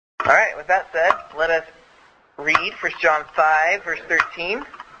All right, with that said, let us read 1 John 5, verse 13.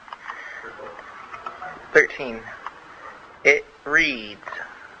 13. It reads,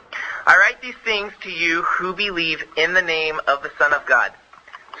 I write these things to you who believe in the name of the Son of God,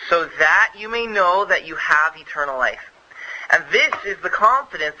 so that you may know that you have eternal life. And this is the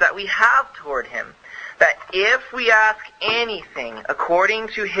confidence that we have toward him, that if we ask anything according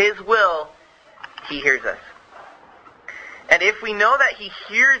to his will, he hears us. And if we know that he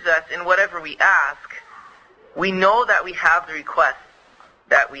hears us in whatever we ask, we know that we have the request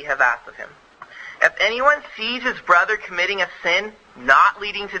that we have asked of him. If anyone sees his brother committing a sin not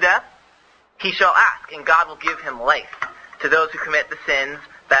leading to death, he shall ask, and God will give him life to those who commit the sins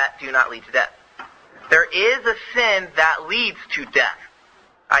that do not lead to death. There is a sin that leads to death.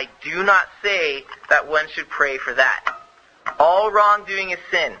 I do not say that one should pray for that. All wrongdoing is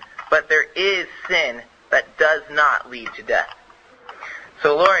sin, but there is sin that does not lead to death.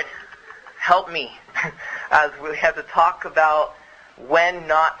 So Lord, help me as we have to talk about when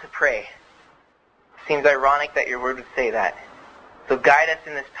not to pray. Seems ironic that your word would say that. So guide us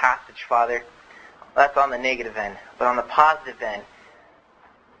in this passage, Father. That's on the negative end. But on the positive end,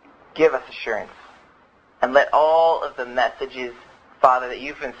 give us assurance. And let all of the messages, Father, that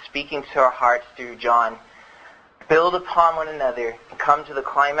you've been speaking to our hearts through John, build upon one another and come to the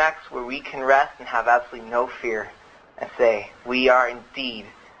climax where we can rest and have absolutely no fear and say, we are indeed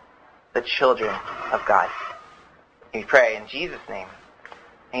the children of God. We pray in Jesus' name.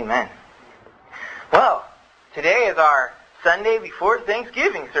 Amen. Well, today is our Sunday before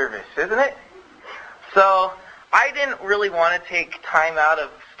Thanksgiving service, isn't it? So, I didn't really want to take time out of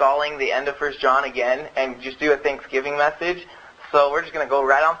stalling the end of 1 John again and just do a Thanksgiving message. So we're just going to go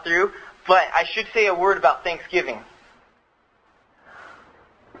right on through. But I should say a word about Thanksgiving.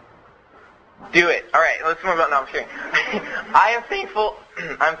 Do it. All right, let's move on. No, I'm kidding. I am thankful.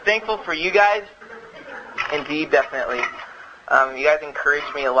 I'm thankful for you guys. Indeed, definitely. You guys encourage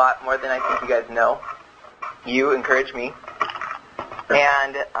me a lot more than I think you guys know. You encourage me.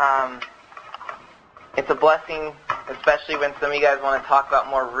 And it's a blessing, especially when some of you guys want to talk about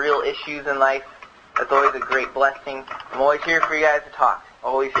more real issues in life. That's always a great blessing. I'm always here for you guys to talk.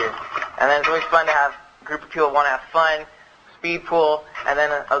 Always here. And then it's always fun to have a group of people who want to have fun, speed pool, and then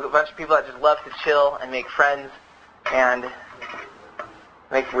a bunch of people that just love to chill and make friends and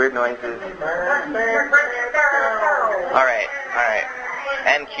make weird noises. All right.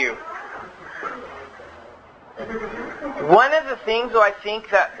 End cue. One of the things, though, I think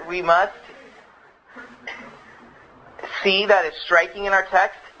that we must see that is striking in our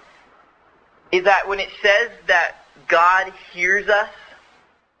text is that when it says that God hears us,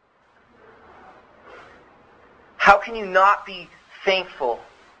 how can you not be thankful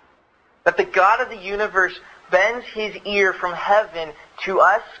that the God of the universe bends his ear from heaven to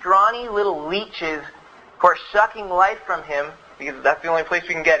us scrawny little leeches who are sucking life from him, because that's the only place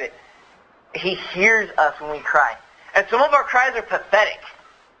we can get it. He hears us when we cry. And some of our cries are pathetic.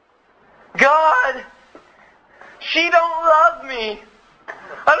 God, she don't love me.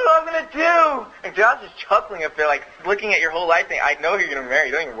 I don't know what I'm going to do. And Josh is chuckling up there, like looking at your whole life saying, I know who you're going to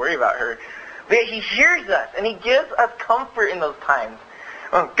marry. Don't even worry about her. But he hears us, and he gives us comfort in those times.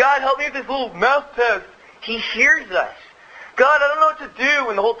 Oh, God, help me with this little mouth test. He hears us. God, I don't know what to do.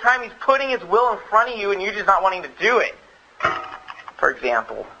 And the whole time he's putting his will in front of you, and you're just not wanting to do it. For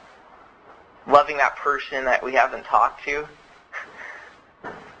example, loving that person that we haven't talked to.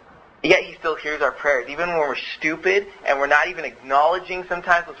 Yet he still hears our prayers, even when we're stupid and we're not even acknowledging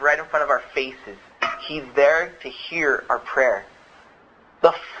sometimes what's right in front of our faces. He's there to hear our prayer.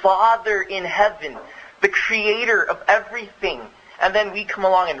 The Father in heaven, the creator of everything. And then we come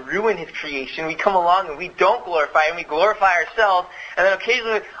along and ruin his creation. We come along and we don't glorify him. We glorify ourselves. And then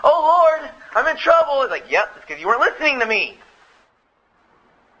occasionally, oh Lord, I'm in trouble. It's like, yep, it's because you weren't listening to me.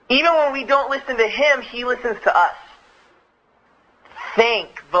 Even when we don't listen to him, he listens to us.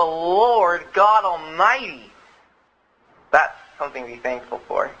 Thank the Lord God Almighty. That's something to be thankful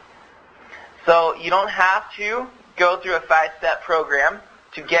for. So you don't have to go through a 5-step program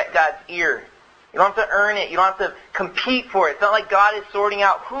to get God's ear. You don't have to earn it. You don't have to compete for it. It's not like God is sorting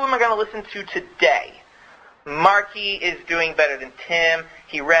out, who am I going to listen to today? Marky is doing better than Tim.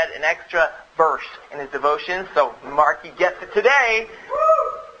 He read an extra verse in his devotion, so Marky gets it today.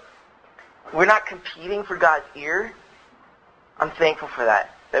 We're not competing for God's ear. I'm thankful for that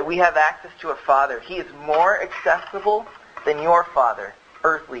we have access to a Father. He is more accessible than your father,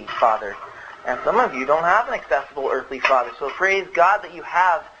 earthly father. And some of you don't have an accessible earthly father, so praise God that you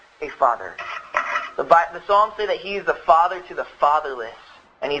have a Father. The Psalms say that he is the father to the fatherless,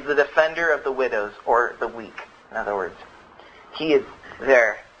 and he's the defender of the widows, or the weak, in other words. He is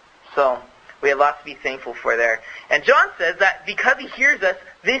there So we have lots to be thankful for there. And John says that because he hears us,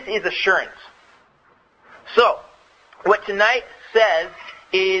 this is assurance. So, what tonight says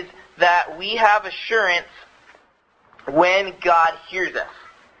is that we have assurance when God hears us.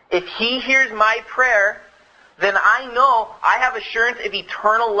 If he hears my prayer, then I know I have assurance of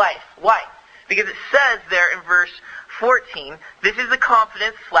eternal life. Why? Because it says there in verse 14, this is the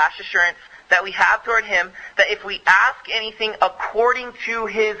confidence / assurance that we have toward him, that if we ask anything according to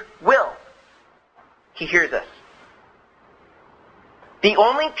his will, he hears us. The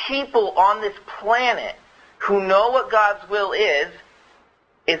only people on this planet who know what God's will is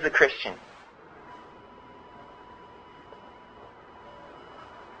the Christian.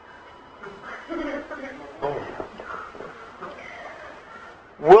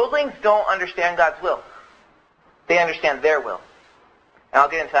 Worldlings don't understand God's will. They understand their will. And I'll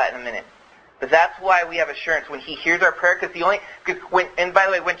get into that in a minute. But that's why we have assurance when he hears our prayer, and by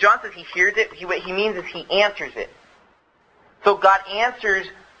the way, when John says he hears it, what he means is he answers it. So God answers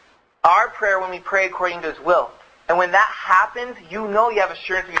our prayer when we pray according to his will. And when that happens, you know you have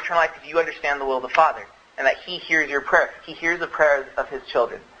assurance of eternal life because you understand the will of the Father. And that he hears your prayer. He hears the prayers of his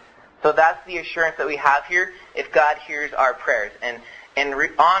children. So that's the assurance that we have here if God hears our prayers and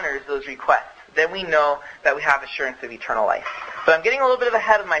honors those requests. Then we know that we have assurance of eternal life. So I'm getting a little bit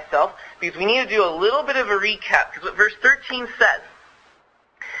ahead of myself because we need to do a little bit of a recap. Because what verse 13 says,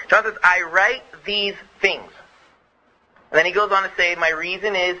 John says, I write these things. And then he goes on to say, my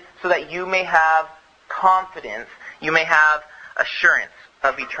reason is so that you may have confidence, you may have assurance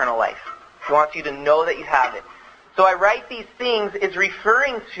of eternal life. He wants you to know that you have it. So I write these things is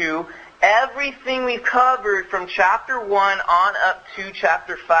referring to everything we've covered from chapter 1 on up to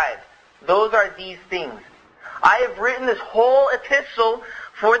chapter 5. Those are these things. I have written this whole epistle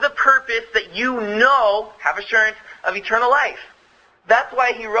for the purpose that you know have assurance of eternal life. That's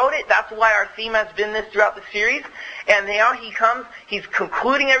why he wrote it. That's why our theme has been this throughout the series. And now he comes, he's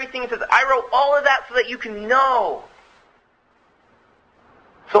concluding everything and says, I wrote all of that so that you can know.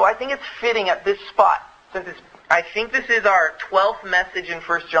 So I think it's fitting at this spot, I think this is our 12th message in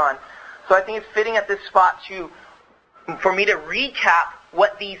 1 John. So I think it's fitting at this spot for me to recap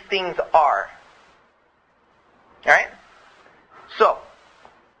what these things are. Alright? So,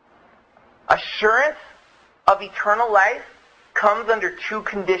 assurance of eternal life comes under two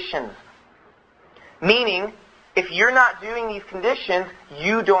conditions. Meaning, if you're not doing these conditions,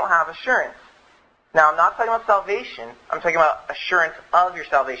 you don't have assurance. Now, I'm not talking about salvation. I'm talking about assurance of your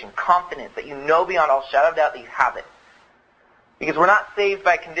salvation. Confidence that you know beyond all shadow of doubt that you have it. Because we're not saved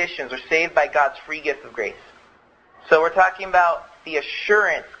by conditions. We're saved by God's free gift of grace. So we're talking about the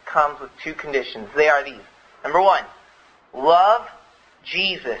assurance comes with two conditions. They are these. Number 1, love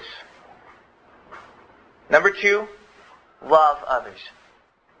Jesus. Number 2, love others.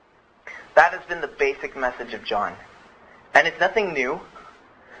 That has been the basic message of John. And it's nothing new.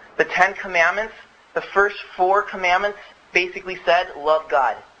 The 10 Commandments, the first 4 commandments basically said, love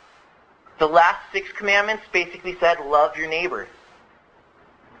God. The last 6 commandments basically said, love your neighbor.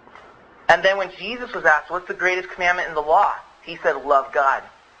 And then when Jesus was asked, what's the greatest commandment in the law? He said, love God.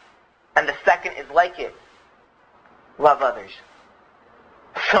 And the second is like it. Love others.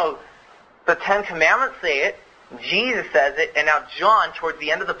 So, the 10 Commandments say it, Jesus says it, and now John, towards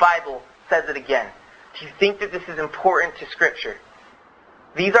the end of the Bible, says it again. Do you think that this is important to Scripture?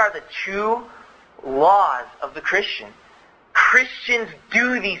 These are the 2 laws of the Christian. Christians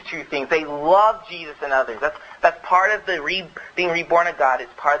do these 2 things. They love Jesus and others. That's part of the being reborn of God.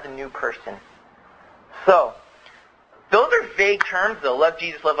 It's part of the new person. So, those are vague terms though. Love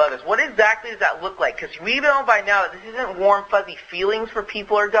Jesus, love others. What exactly does that look like? Because we know by now that this isn't warm, fuzzy feelings for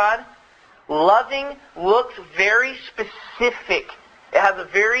people or God. Loving looks very specific. It has a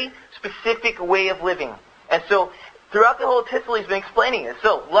very specific way of living. And so, throughout the whole epistle, he's been explaining this.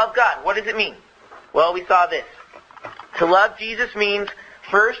 So, love God. What does it mean? Well, we saw this. To love Jesus means,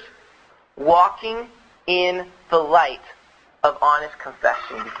 first, walking in the light of honest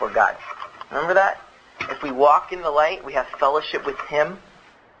confession before God. Remember that? If we walk in the light, we have fellowship with Him.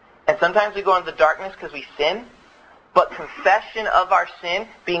 And sometimes we go into the darkness because we sin. But confession of our sin,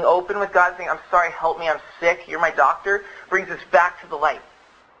 being open with God, saying, I'm sorry, help me, I'm sick, you're my doctor, brings us back to the light.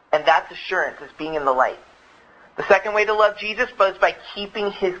 And that's assurance, is being in the light. The second way to love Jesus is by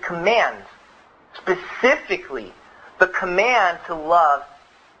keeping His commands. Specifically, the command to love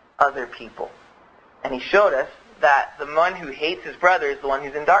other people. And He showed us that the one who hates his brother is the one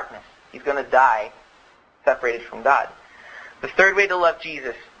who's in darkness. He's going to die separated from God. The third way to love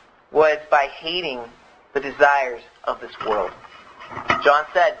Jesus was by hating the desires of this world. John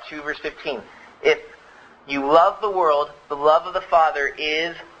said, 2 verse 15, if you love the world, the love of the Father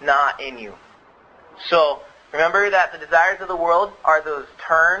is not in you. So, remember that the desires of the world are those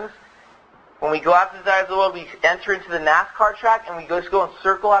turns. When we go after the desires of the world, we enter into the NASCAR track and we just go in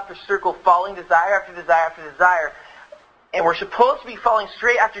circle after circle, following desire after desire after desire. And we're supposed to be following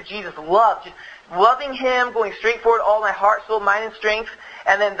straight after Jesus' love, just loving Him, going straight forward, all my heart, soul, mind, and strength.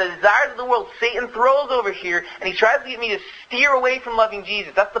 And then the desires of the world, Satan throws over here, and he tries to get me to steer away from loving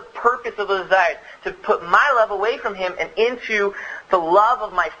Jesus. That's the purpose of those desires, to put my love away from Him and into the love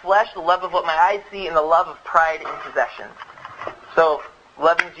of my flesh, the love of what my eyes see, and the love of pride and possessions. So,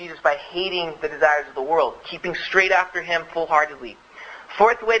 loving Jesus by hating the desires of the world, keeping straight after Him full-heartedly.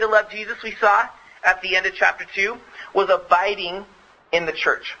 Fourth way to love Jesus we saw at the end of chapter 2 was abiding in the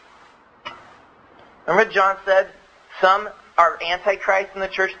church. Remember John said, some are antichrist in the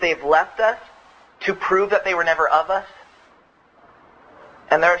church. They have left us to prove that they were never of us.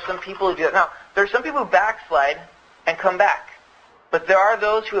 And there are some people who do that. Now, there are some people who backslide and come back. But there are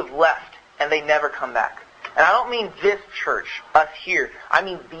those who have left and they never come back. And I don't mean this church, us here. I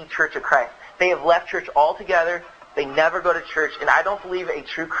mean the Church of Christ. They have left church altogether. They never go to church. And I don't believe a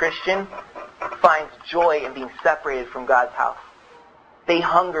true Christian finds joy in being separated from God's house. They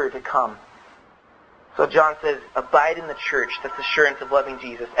hunger to come. So John says, abide in the church. That's assurance of loving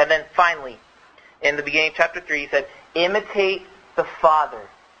Jesus. And then finally, in the beginning of chapter 3, he said, imitate the Father.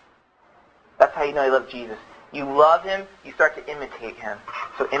 That's how you know you love Jesus. You love Him, you start to imitate Him.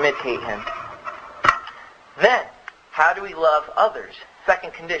 So imitate Him. Then, how do we love others?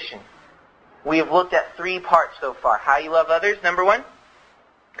 Second condition. We have looked at 3 parts so far. How you love others. Number 1.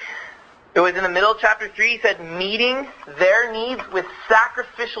 It was in the middle of chapter 3. He said, meeting their needs with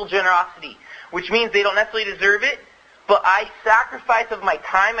sacrificial generosity. Which means they don't necessarily deserve it, but I sacrifice of my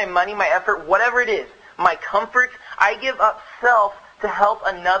time, my money, my effort, whatever it is, my comforts. I give up self to help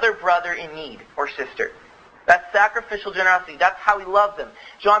another brother in need or sister. That's sacrificial generosity. That's how we love them.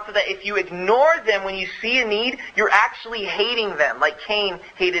 John said that if you ignore them when you see a need, you're actually hating them, like Cain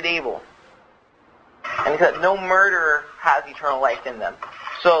hated Abel. And he said no murderer has eternal life in them.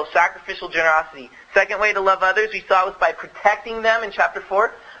 So sacrificial generosity. Second way to love others we saw was by protecting them in chapter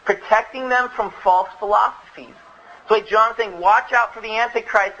 4. Protecting them from false philosophies. So like John's saying, watch out for the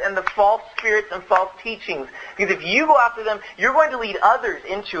Antichrist and the false spirits and false teachings. Because if you go after them, you're going to lead others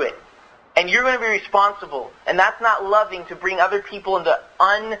into it. And you're going to be responsible. And that's not loving, to bring other people into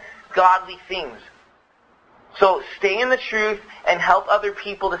ungodly things. So stay in the truth and help other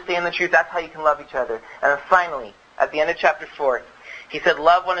people to stay in the truth. That's how you can love each other. And then finally, at the end of chapter 4, he said,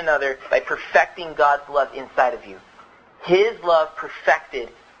 love one another by perfecting God's love inside of you. His love perfected,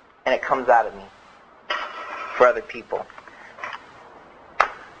 and it comes out of me for other people.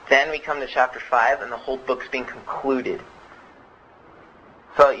 Then we come to chapter 5, and the whole book's being concluded.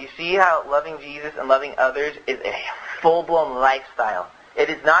 So you see how loving Jesus and loving others is a full-blown lifestyle. It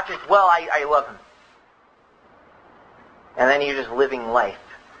is not just, well, I love Him. And then you're just living life.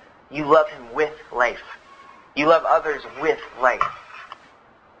 You love Him with life. You love others with life.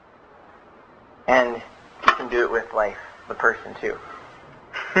 And you can do it with life, the person too.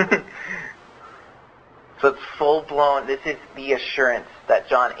 So it's full-blown. This is the assurance that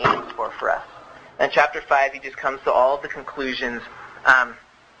John aims for us. In chapter 5, he just comes to all of the conclusions.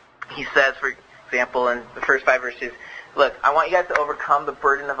 He says, for example, in the first 5 verses, look, I want you guys to overcome the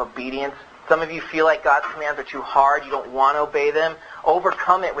burden of obedience. Some of you feel like God's commands are too hard. You don't want to obey them.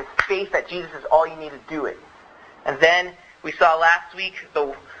 Overcome it with faith that Jesus is all you need to do it. And then we saw last week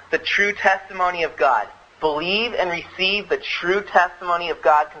the true testimony of God. Believe and receive the true testimony of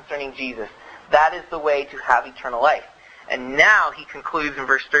God concerning Jesus. That is the way to have eternal life. And now he concludes in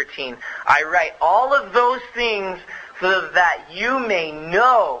verse 13, I write all of those things so that you may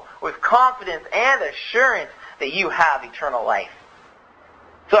know with confidence and assurance that you have eternal life.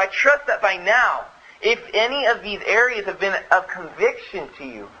 So I trust that by now, if any of these areas have been of conviction to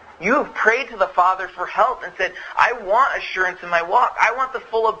you, you have prayed to the Father for help and said, I want assurance in my walk. I want the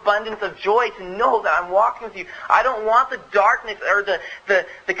full abundance of joy to know that I'm walking with you. I don't want the darkness or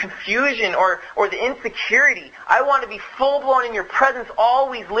the confusion or the insecurity. I want to be full-blown in your presence,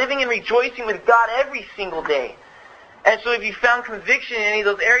 always living and rejoicing with God every single day. And so if you found conviction in any of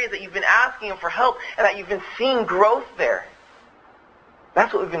those areas that you've been asking Him for help and that you've been seeing growth there,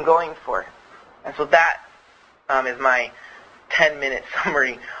 that's what we've been going for. And so that is my 10-minute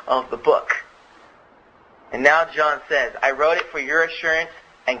summary of the book. And now John says, I wrote it for your assurance,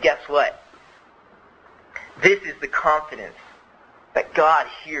 and guess what? This is the confidence that God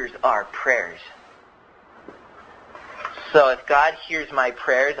hears our prayers. So if God hears my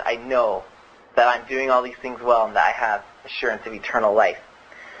prayers, I know that I'm doing all these things well and that I have assurance of eternal life.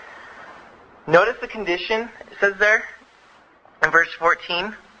 Notice the condition it says there in verse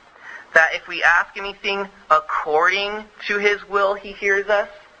 14, that if we ask anything according to His will, He hears us.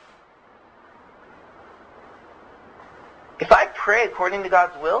 If I pray according to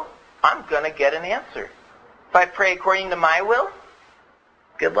God's will, I'm going to get an answer. If I pray according to my will,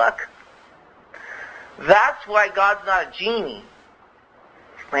 good luck. That's why God's not a genie.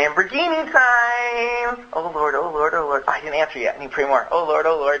 Lamborghini time! Oh Lord, oh Lord, oh Lord. I didn't answer yet. I need to pray more. Oh Lord,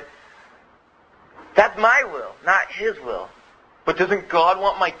 oh Lord. That's my will, not His will. But doesn't God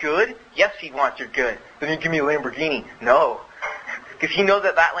want my good? Yes, He wants your good. Then He'll give me a Lamborghini. No. Because He knows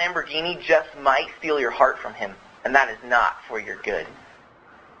that that Lamborghini just might steal your heart from Him. And that is not for your good.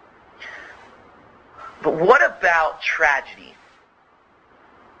 But what about tragedy?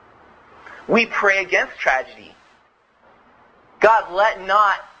 We pray against tragedy. God, let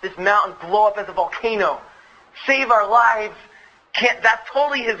not this mountain blow up as a volcano. Save our lives. That's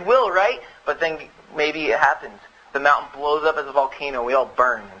totally His will, right? But then maybe it happens. The mountain blows up as a volcano. We all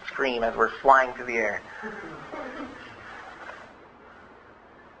burn and scream as we're flying through the air.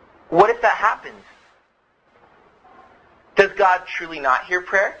 What if that happens? Does God truly not hear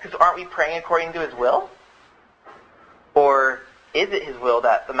prayer? Because aren't we praying according to His will? Or is it His will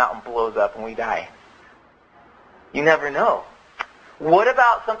that the mountain blows up and we die? You never know. What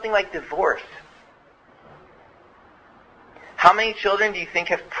about something like divorce? How many children do you think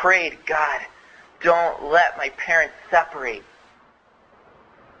have prayed, God, don't let my parents separate?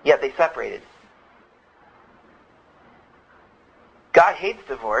 Yet they separated. God hates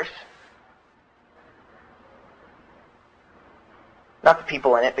divorce. Not the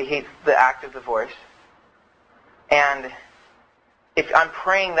people in it, but He hates the act of divorce. And if I'm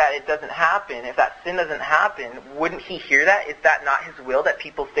praying that it doesn't happen, if that sin doesn't happen, wouldn't He hear that? Is that not His will that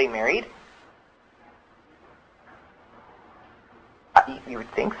people stay married? You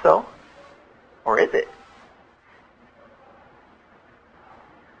would think so. Or is it?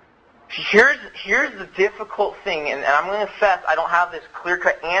 Here's the difficult thing, and I'm going to confess I don't have this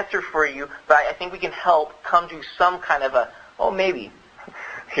clear-cut answer for you, but I think we can help come to some kind of a, maybe,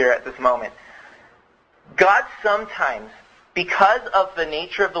 here at this moment. God sometimes, because of the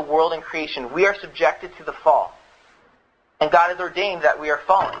nature of the world and creation, we are subjected to the fall. And God has ordained that we are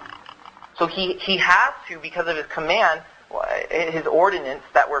fallen. So He has to, because of His command, His ordinance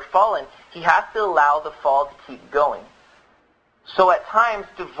that we're fallen, He has to allow the fall to keep going. So at times,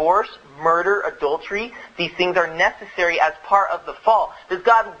 divorce, murder, adultery, these things are necessary as part of the fall. Does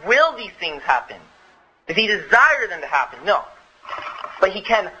God will these things happen? Does He desire them to happen? No. But He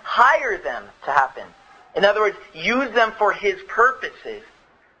can hire them to happen. In other words, use them for His purposes.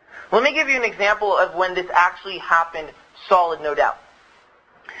 Let me give you an example of when this actually happened, solid, no doubt.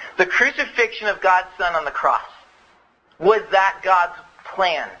 The crucifixion of God's Son on the cross. Was that God's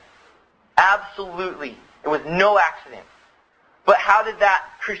plan? Absolutely. It was no accident. But how did that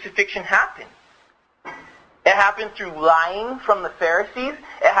crucifixion happen? It happened through lying from the Pharisees.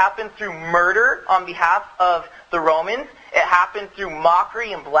 It happened through murder on behalf of the Romans. It happened through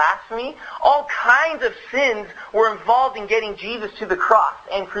mockery and blasphemy. All kinds of sins were involved in getting Jesus to the cross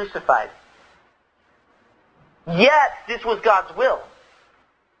and crucified. Yet, this was God's will.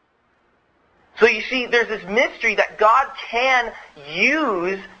 So you see, there's this mystery that God can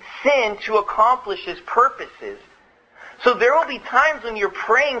use sin to accomplish His purposes. So there will be times when you're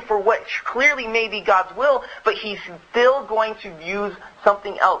praying for what clearly may be God's will, but He's still going to use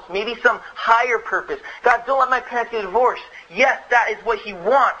something else. Maybe some higher purpose. God, don't let my parents get divorced. Yes, that is what He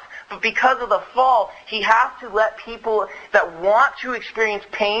wants. But because of the fall, He has to let people that want to experience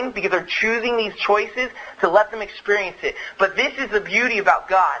pain, because they're choosing these choices, to let them experience it. But this is the beauty about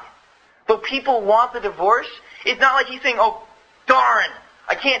God. Though people want the divorce, it's not like He's saying, oh, darn,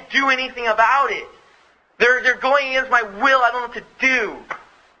 I can't do anything about it. They're going against my will. I don't know what to do.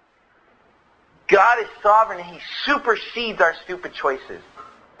 God is sovereign and He supersedes our stupid choices.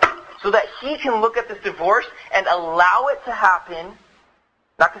 So that He can look at this divorce and allow it to happen,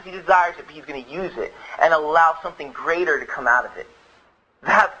 not because He desires it, but He's going to use it, and allow something greater to come out of it.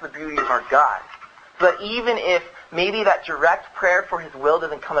 That's the beauty of our God. So that even if maybe that direct prayer for His will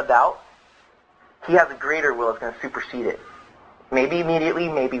doesn't come about, He has a greater will that's going to supersede it. Maybe immediately,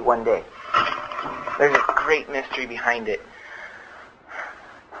 maybe one day. There's a great mystery behind it.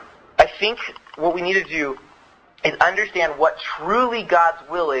 I think what we need to do is understand what truly God's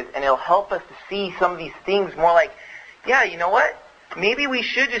will is, and it'll help us to see some of these things more like, yeah, you know what? Maybe we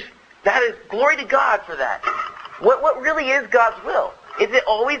should just, that is, glory to God for that. What really is God's will? Is it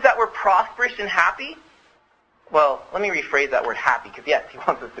always that we're prosperous and happy? Well, let me rephrase that word happy, because yes, He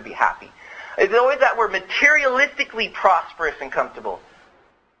wants us to be happy. Is it always that we're materialistically prosperous and comfortable?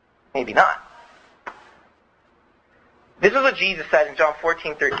 Maybe not. This is what Jesus said in John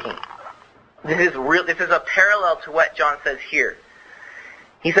 14:13. This is a parallel to what John says here.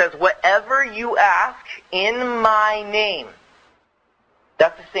 He says, whatever you ask in my name.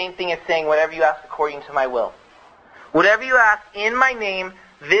 That's the same thing as saying, whatever you ask according to my will. Whatever you ask in my name,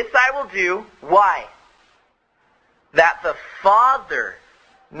 this I will do. Why? That the Father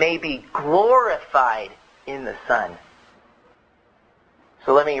may be glorified in the Son.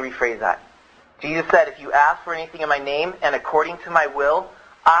 So let me rephrase that. Jesus said, if you ask for anything in my name and according to my will,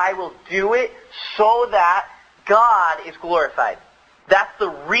 I will do it so that God is glorified. That's the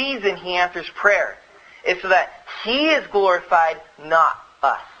reason he answers prayer. It's so that he is glorified, not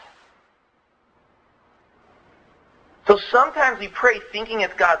us. So sometimes we pray thinking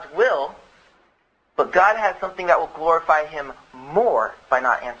it's God's will, but God has something that will glorify him more by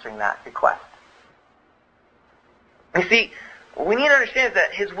not answering that request. You see, what we need to understand is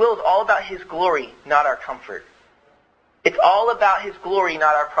that his will is all about his glory, not our comfort. It's all about his glory,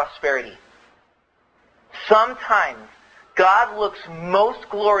 not our prosperity. Sometimes God looks most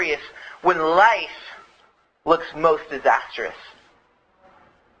glorious when life looks most disastrous.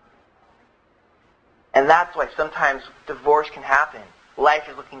 And that's why sometimes divorce can happen. Life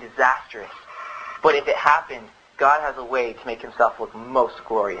is looking disastrous. But if it happened, God has a way to make himself look most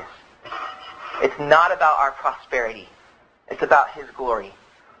glorious. It's not about our prosperity. It's about his glory.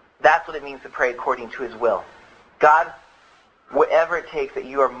 That's what it means to pray according to his will. God, whatever it takes that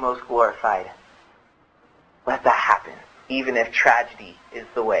you are most glorified, let that happen, even if tragedy is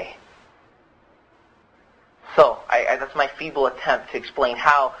the way. So, that's my feeble attempt to explain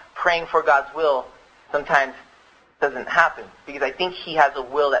how praying for God's will sometimes doesn't happen, because I think he has a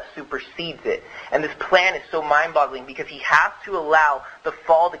will that supersedes it. And this plan is so mind-boggling because he has to allow the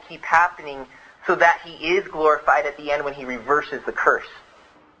fall to keep happening so that he is glorified at the end when he reverses the curse.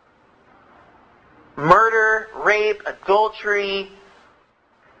 Murder, rape, adultery,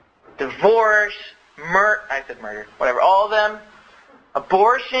 divorce, all of them,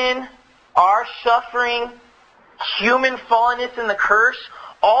 abortion, our suffering, human fallenness in the curse,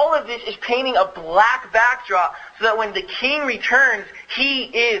 all of this is painting a black backdrop so that when the king returns, he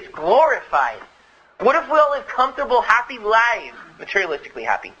is glorified. What if we all live comfortable, happy lives, materialistically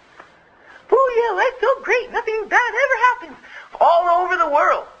happy? Oh yeah, life's so great, nothing bad ever happens, all over the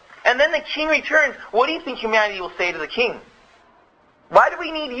world. And then the king returns. What do you think humanity will say to the king? Why do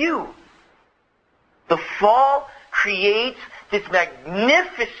we need you? The fall creates this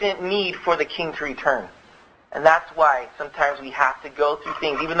magnificent need for the king to return. And that's why sometimes we have to go through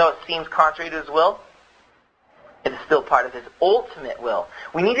things, even though it seems contrary to his will, it is still part of his ultimate will.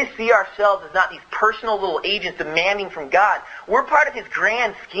 We need to see ourselves as not these personal little agents demanding from God. We're part of his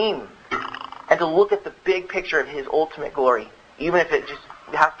grand scheme. And to look at the big picture of his ultimate glory, even if it just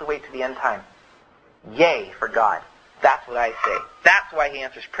has to wait to the end time. Yay for God. That's what I say. That's why he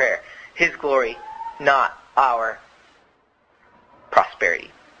answers prayer. His glory, not our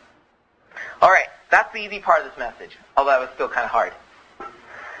prosperity. Alright, that's the easy part of this message, although that was still kind of hard.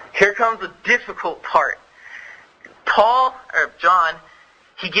 Here comes the difficult part. John,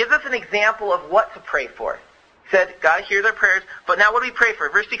 he gives us an example of what to pray for. He said, God hears our prayers, but now what do we pray for?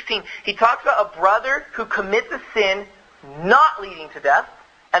 Verse 16, he talks about a brother who commits a sin not leading to death,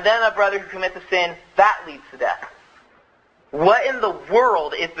 and then a brother who commits a sin that leads to death. What in the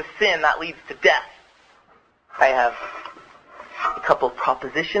world is the sin that leads to death? I have a couple of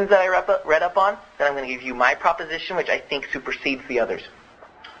propositions that I read up on. Then I'm going to give you my proposition, which I think supersedes the others.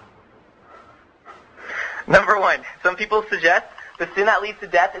 Number one, some people suggest the sin that leads to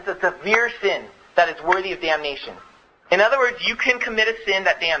death is a severe sin that is worthy of damnation. In other words, you can commit a sin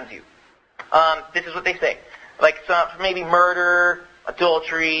that damns you. This is what they say. Like maybe murder,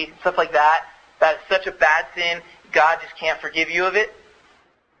 adultery, stuff like that. That is such a bad sin, God just can't forgive you of it.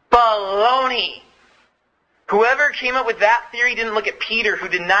 Baloney! Whoever came up with that theory didn't look at Peter, who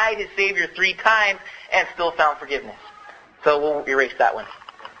denied his Savior 3 times and still found forgiveness. So we'll erase that one.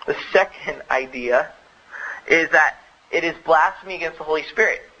 The second idea is that it is blasphemy against the Holy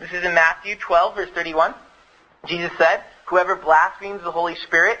Spirit. This is in Matthew 12, verse 31. Jesus said, whoever blasphemes the Holy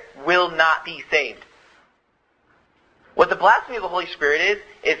Spirit will not be saved. What the blasphemy of the Holy Spirit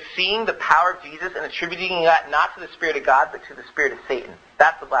is seeing the power of Jesus and attributing that not to the Spirit of God, but to the Spirit of Satan.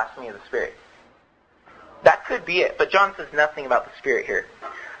 That's the blasphemy of the Spirit. That could be it, but John says nothing about the Spirit here.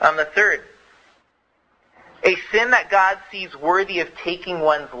 The third, a sin that God sees worthy of taking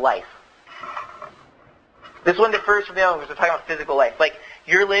one's life. This one differs from the other one because we're talking about physical life. Like,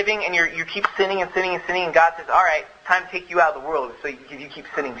 you're living and you keep sinning and sinning and sinning, and God says, all right, time to take you out of the world so you keep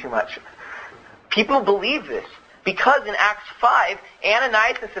sinning too much. People believe this because in Acts 5,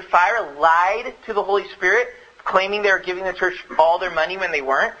 Ananias and Sapphira lied to the Holy Spirit, claiming they were giving the church all their money when they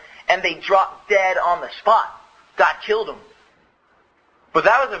weren't, and they dropped dead on the spot. God killed them. But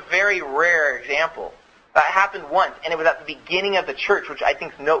that was a very rare example. That happened once, and it was at the beginning of the church, which I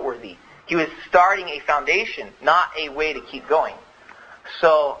think is noteworthy. He was starting a foundation, not a way to keep going.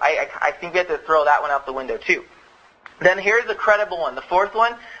 So I think we have to throw that one out the window too. Then here's the credible one. The fourth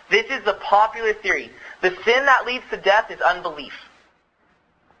one, this is the popular theory. The sin that leads to death is unbelief.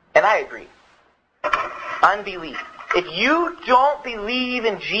 And I agree. Unbelief. If you don't believe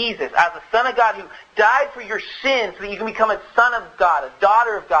in Jesus as the Son of God who died for your sins so that you can become a son of God, a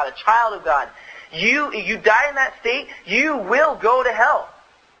daughter of God, a child of God, you die in that state, you will go to hell.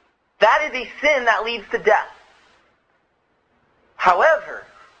 That is a sin that leads to death. However,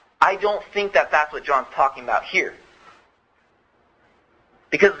 I don't think that that's what John's talking about here.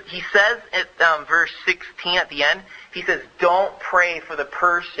 Because he says at verse 16 at the end, he says, don't pray for the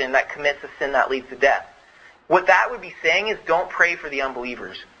person that commits a sin that leads to death. What that would be saying is don't pray for the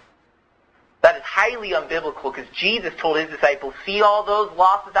unbelievers. That is highly unbiblical because Jesus told his disciples, see all those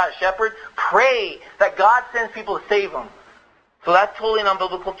lost without a shepherd? Pray that God sends people to save them. So that's totally an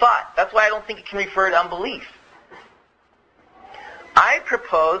unbiblical thought. That's why I don't think it can refer to unbelief. I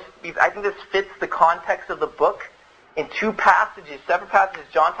propose, because I think this fits the context of the book, in two passages, separate passages,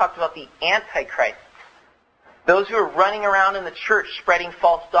 John talks about the Antichrists. Those who are running around in the church spreading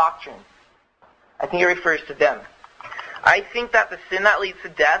false doctrine. I think he refers to them. I think that the sin that leads to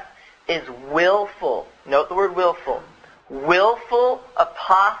death is willful. Note the word willful. Willful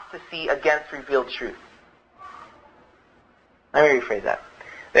apostasy against revealed truth. Let me rephrase that.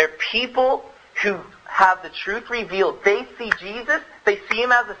 There are people who have the truth revealed. They see Jesus. They see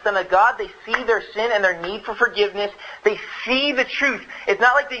him as the Son of God. They see their sin and their need for forgiveness. They see the truth. It's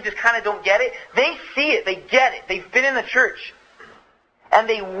not like they just kind of don't get it. They see it. They get it. They've been in the church. And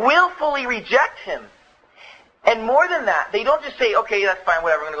they willfully reject him. And more than that, they don't just say, okay, that's fine,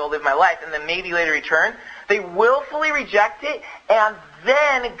 whatever, I'm going to go live my life, and then maybe later return. They willfully reject it and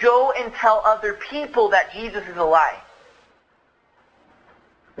then go and tell other people that Jesus is a lie.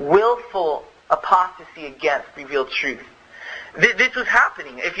 Willful apostasy against revealed truth. This was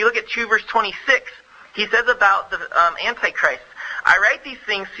happening. If you look at 2 verse 26, he says about the Antichrist, I write these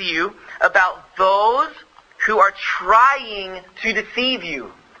things to you about those who are trying to deceive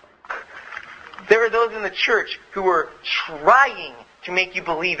you. There are those in the church who are trying to make you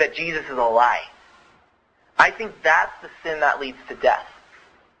believe that Jesus is a lie. I think that's the sin that leads to death.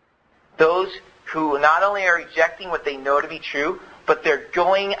 Those who not only are rejecting what they know to be true, but they're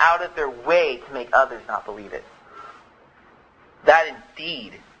going out of their way to make others not believe it. That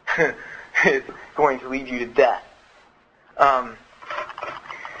indeed is going to lead you to death.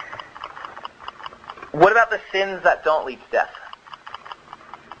 What about the sins that don't lead to death?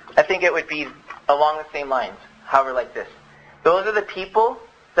 I think it would be along the same lines, however, like this. Those are the people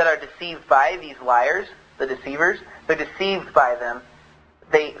that are deceived by these liars, the deceivers. They're deceived by them.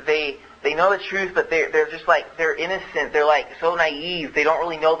 They know the truth, but they're just like, they're innocent. They're like so naive. They don't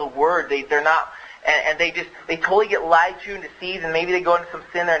really know the word. They're not, and they totally get lied to and deceived, and maybe they go into some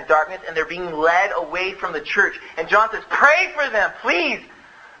sin, they're in darkness, and they're being led away from the church. And John says, pray for them, please.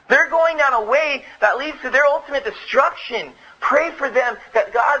 They're going down a way that leads to their ultimate destruction. Pray for them,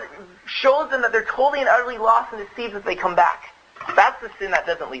 that God shows them that they're totally and utterly lost and deceived as they come back. That's the sin that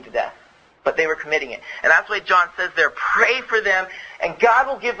doesn't lead to death. But they were committing it. And that's why John says there, pray for them, and God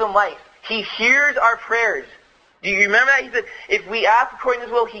will give them life. He hears our prayers. Do you remember that? He said, if we ask according to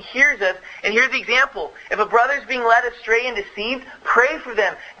his will, he hears us. And here's the example. If a brother's being led astray and deceived, pray for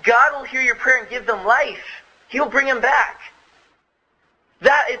them. God will hear your prayer and give them life. He'll bring them back.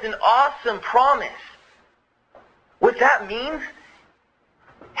 That is an awesome promise. What that means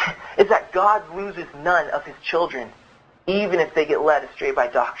is that God loses none of his children, even if they get led astray by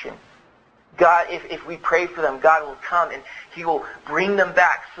doctrine. God, if we pray for them, God will come and he will bring them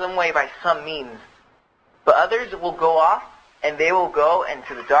back some way by some means. But others will go off and they will go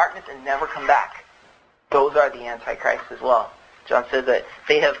into the darkness and never come back. Those are the Antichrists as well. John says that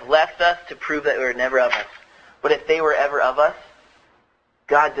they have left us to prove that they were never of us. But if they were ever of us,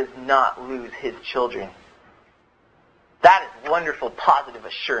 God does not lose his children. That is wonderful, positive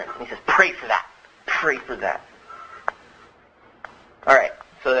assurance. And he says, pray for that. Pray for that. All right,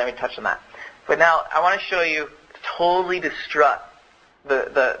 so let me touch on that. But now, I want to show you, totally destruct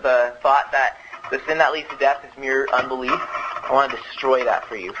the thought that the sin that leads to death is mere unbelief. I want to destroy that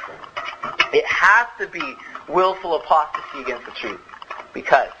for you. It has to be willful apostasy against the truth.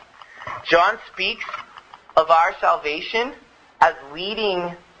 Because John speaks of our salvation as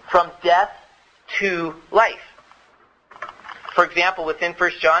leading from death to life. For example, within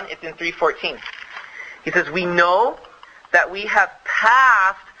 1 John, it's in 3:14. He says, we know that we have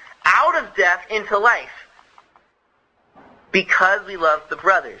passed out of death into life because we love the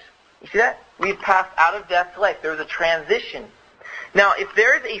brothers. You see that? We've passed out of death to life. There was a transition. Now, if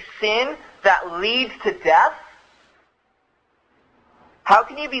there is a sin that leads to death, how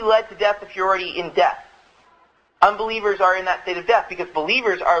can you be led to death if you're already in death? Unbelievers are in that state of death because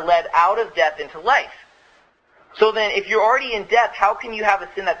believers are led out of death into life. So then, if you're already in death, how can you have a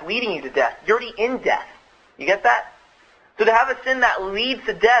sin that's leading you to death? You're already in death. You get that? So to have a sin that leads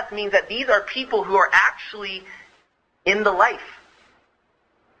to death means that these are people who are actually in the life.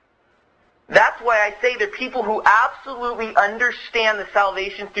 That's why I say they're people who absolutely understand the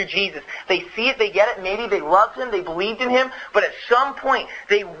salvation through Jesus. They see it, they get it, maybe they loved Him, they believed in Him, but at some point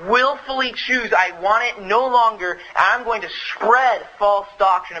they willfully choose, I want it no longer, and I'm going to spread false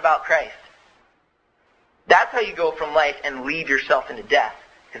doctrine about Christ. That's how you go from life and lead yourself into death,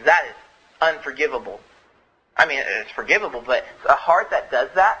 because that is unforgivable. I mean, it's forgivable, but a heart that does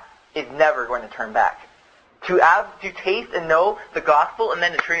that is never going to turn back. To taste and know the gospel and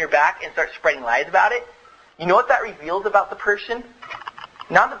then to turn your back and start spreading lies about it, you know what that reveals about the person?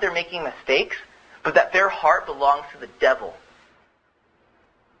 Not that they're making mistakes, but that their heart belongs to the devil.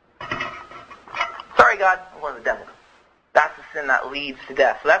 Sorry, God, I'm going to the devil. That's the sin that leads to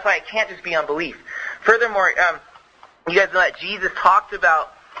death. So that's why it can't just be unbelief. Furthermore, you guys know that Jesus talked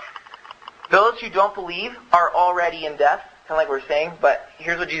about those who don't believe are already in death, kind of like we're saying, but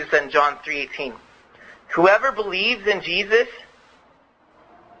here's what Jesus said in John 3:18. Whoever believes in Jesus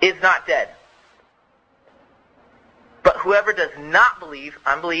is not dead. But whoever does not believe,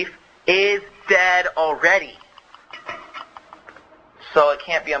 unbelief, is dead already. So it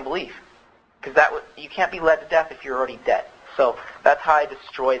can't be unbelief. Because you can't be led to death if you're already dead. So that's how I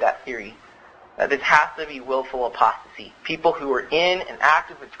destroy that theory. This has to be willful apostasy. People who are in and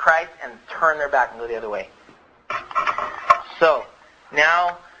active with Christ and turn their back and go the other way. So,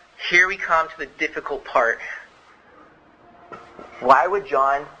 now, here we come to the difficult part. Why would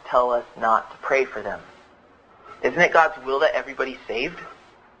John tell us not to pray for them? Isn't it God's will that everybody's saved?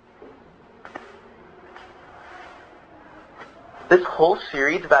 This whole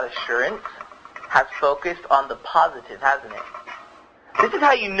series about assurance has focused on the positive, hasn't it? This is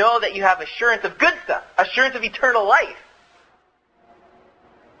how you know that you have assurance of good stuff. Assurance of eternal life.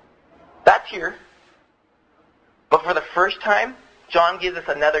 That's here. But for the first time, John gives us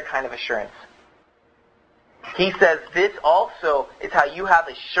another kind of assurance. He says this also is how you have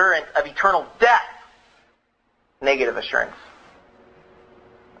assurance of eternal death. Negative assurance.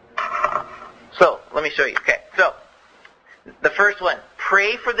 So, let me show you. Okay, so, the first one.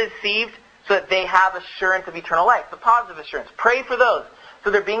 Pray for the deceived so that they have assurance of eternal life. The positive assurance. Pray for those.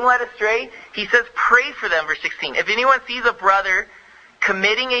 So they're being led astray. He says pray for them, verse 16. If anyone sees a brother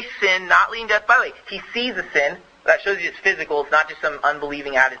committing a sin not leading to death, by the way, he sees a sin. That shows you it's physical. It's not just some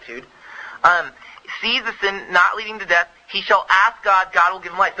unbelieving attitude. Sees a sin not leading to death, he shall ask God, God will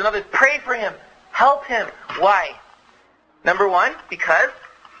give him life. So in other words, pray for him. Help him. Why? Number one, because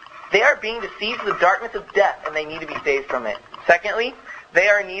they are being deceived to the darkness of death and they need to be saved from it. Secondly, they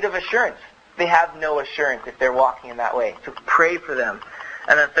are in need of assurance. They have no assurance if they're walking in that way. So pray for them.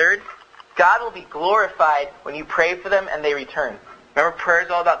 And then third, God will be glorified when you pray for them and they return. Remember, prayer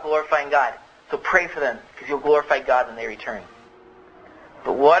is all about glorifying God. So pray for them because you'll glorify God when they return.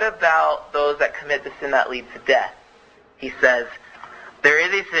 But what about those that commit the sin that leads to death? He says, there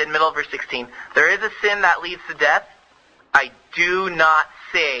is a sin, middle of verse 16, there is a sin that leads to death. I do not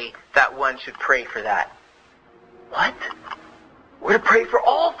say that one should pray for that. What? We're to pray for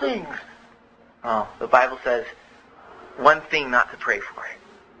all things. Oh, the Bible says one thing not to pray for.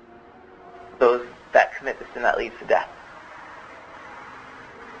 Those that commit the sin that leads to death.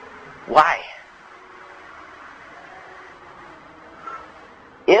 Why?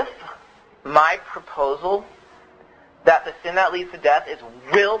 If my proposal that the sin that leads to death is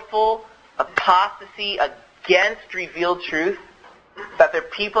willful apostasy against revealed truth, that there are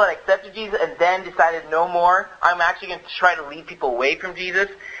people that accepted Jesus and then decided no more, I'm actually going to try to lead people away from Jesus.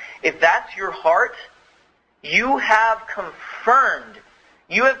 If that's your heart, you have confirmed,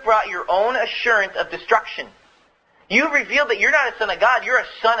 you have brought your own assurance of destruction. You've revealed that you're not a son of God, you're a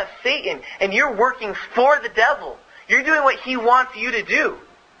son of Satan, and you're working for the devil. You're doing what he wants you to do.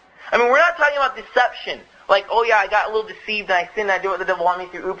 I mean, we're not talking about deception. Like, oh yeah, I got a little deceived and I sinned and I did what the devil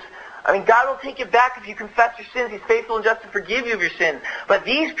wanted me to. Oops. I mean, God will take you back if you confess your sins. He's faithful and just to forgive you of your sins. But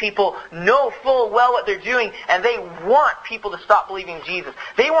these people know full well what they're doing, and they want people to stop believing in Jesus.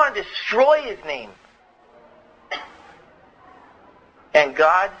 They want to destroy His name. And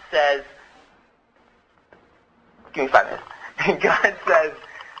God says, give me 5 minutes. And God says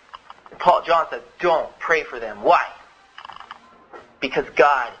John says, don't pray for them. Why? Because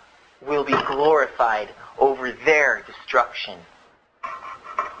God will be glorified over their destruction.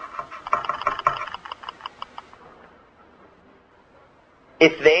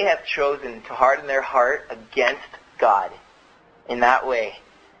 If they have chosen to harden their heart against God in that way,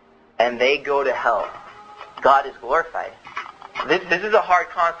 and they go to hell, God is glorified. This is a hard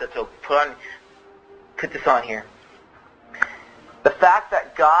concept, so put this on here. The fact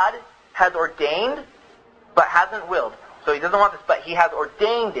that God has ordained, but hasn't willed. So he doesn't want this, but he has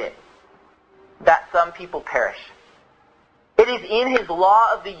ordained it, that some people perish. It is in his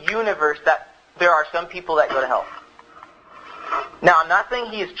law of the universe that there are some people that go to hell. Now, I'm not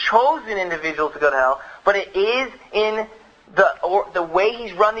saying he has chosen individuals to go to hell, but it is in the way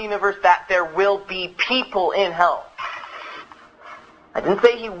he's run the universe that there will be people in hell. I didn't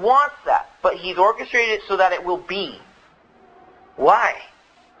say he wants that, but he's orchestrated it so that it will be. Why?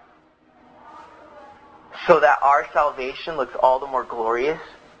 So that our salvation looks all the more glorious.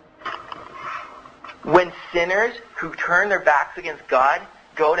 When sinners who turn their backs against God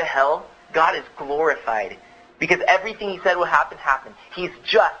go to hell, God is glorified. Because everything he said would happen, happened. He's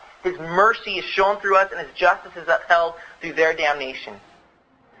just. His mercy is shown through us, and his justice is upheld through their damnation.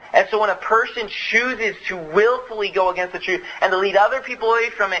 And so when a person chooses to willfully go against the truth and to lead other people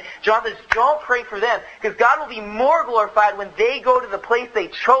away from it, John says, don't pray for them, because God will be more glorified when they go to the place they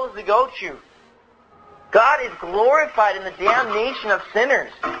chose to go to. God is glorified in the damnation of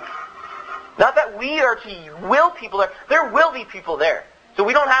sinners. Not that we are to will people there. There will be people there. So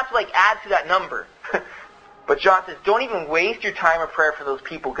we don't have to add to that number. But John says, don't even waste your time of prayer for those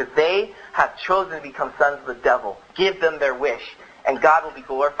people, because they have chosen to become sons of the devil. Give them their wish, and God will be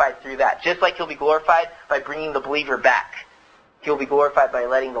glorified through that. Just like he'll be glorified by bringing the believer back. He'll be glorified by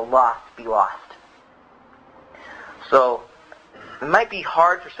letting the lost be lost. So, it might be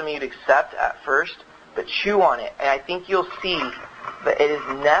hard for some of you to accept at first, but chew on it, and I think you'll see that it is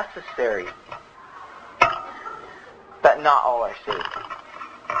necessary that not all are saved.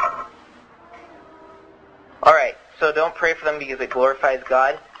 Alright, so don't pray for them because it glorifies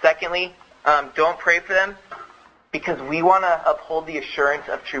God. Secondly, don't pray for them because we want to uphold the assurance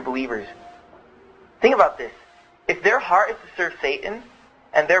of true believers. Think about this. If their heart is to serve Satan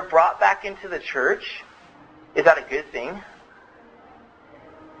and they're brought back into the church, is that a good thing?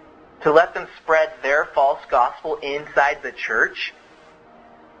 To let them spread their false gospel inside the church?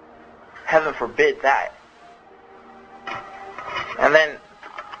 Heaven forbid that. And then,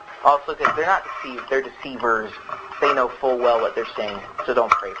 also, because they're not deceived, they're deceivers. They know full well what they're saying, so don't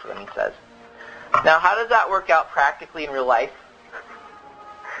pray for them, he says. Now, how does that work out practically in real life?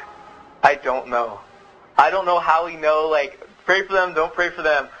 I don't know. I don't know how we know, pray for them, don't pray for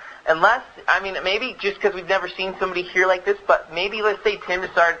them. Unless, maybe just because we've never seen somebody here like this, but maybe, let's say Tim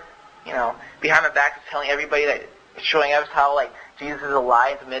just started, behind my back is telling everybody that, showing us how, Jesus is a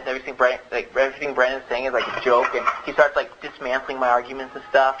lie and myth, everything Brandon's saying is a joke, and he starts dismantling my arguments and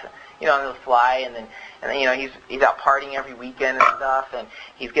stuff, on the fly, and then he's out partying every weekend and stuff, and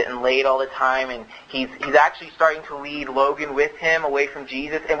he's getting laid all the time, and he's actually starting to lead Logan with him away from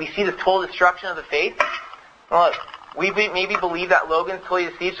Jesus, and we see this total destruction of the faith. Well, look, we maybe believe that Logan's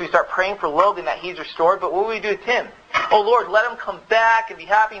totally deceived, so we start praying for Logan that he's restored, but what will we do with Tim? Oh Lord, let him come back and be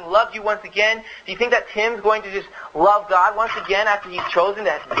happy and love you once again. Do you think that Tim's going to just love God once again after he's chosen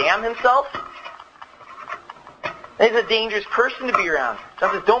to damn himself? He's a dangerous person to be around.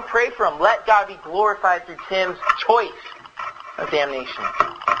 John says, don't pray for him. Let God be glorified through Tim's choice of damnation.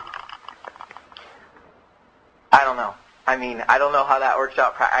 I don't know. I don't know how that works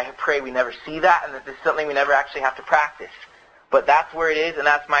out. I pray we never see that, and that this is something we never actually have to practice. But that's where it is, and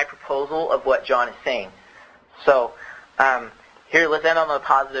that's my proposal of what John is saying. So, here, let's end on a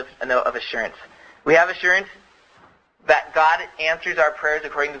positive note of assurance. We have assurance that God answers our prayers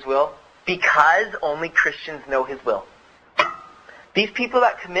according to his will because only Christians know his will. These people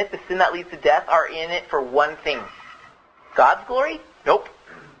that commit the sin that leads to death are in it for one thing. God's glory? Nope.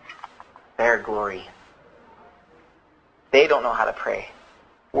 Their glory. They don't know how to pray.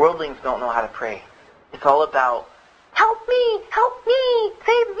 Worldlings don't know how to pray. It's all about, help me,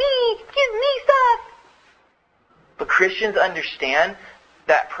 save me, give me stuff. But Christians understand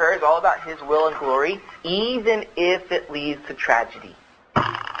that prayer is all about his will and glory, even if it leads to tragedy.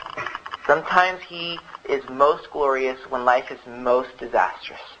 Sometimes he is most glorious when life is most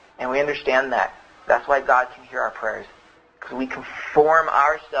disastrous. And we understand that. That's why God can hear our prayers. Because we conform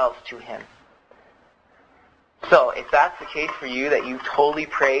ourselves to him. So, if that's the case for you, that you totally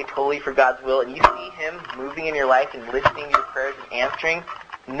pray, totally for God's will, and you see him moving in your life and listening to your prayers and answering,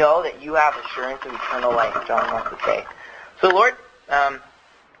 know that you have assurance of eternal life, John wants to say. So, Lord,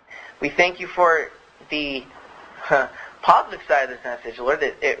 We thank you for the positive side of this message, Lord,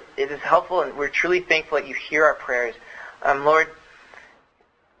 that it is helpful, and we're truly thankful that you hear our prayers. Lord,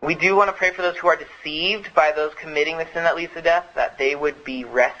 we do want to pray for those who are deceived by those committing the sin that leads to death, that they would be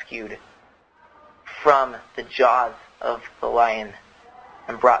rescued from the jaws of the lion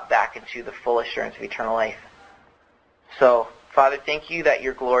and brought back into the full assurance of eternal life. So, Father, thank you that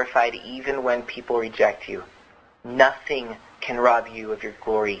you're glorified even when people reject you. Nothing can rob you of your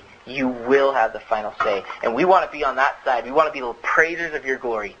glory. You will have the final say. And we want to be on that side. We want to be the praisers of your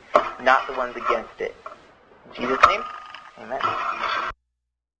glory, not the ones against it. In Jesus' name, amen.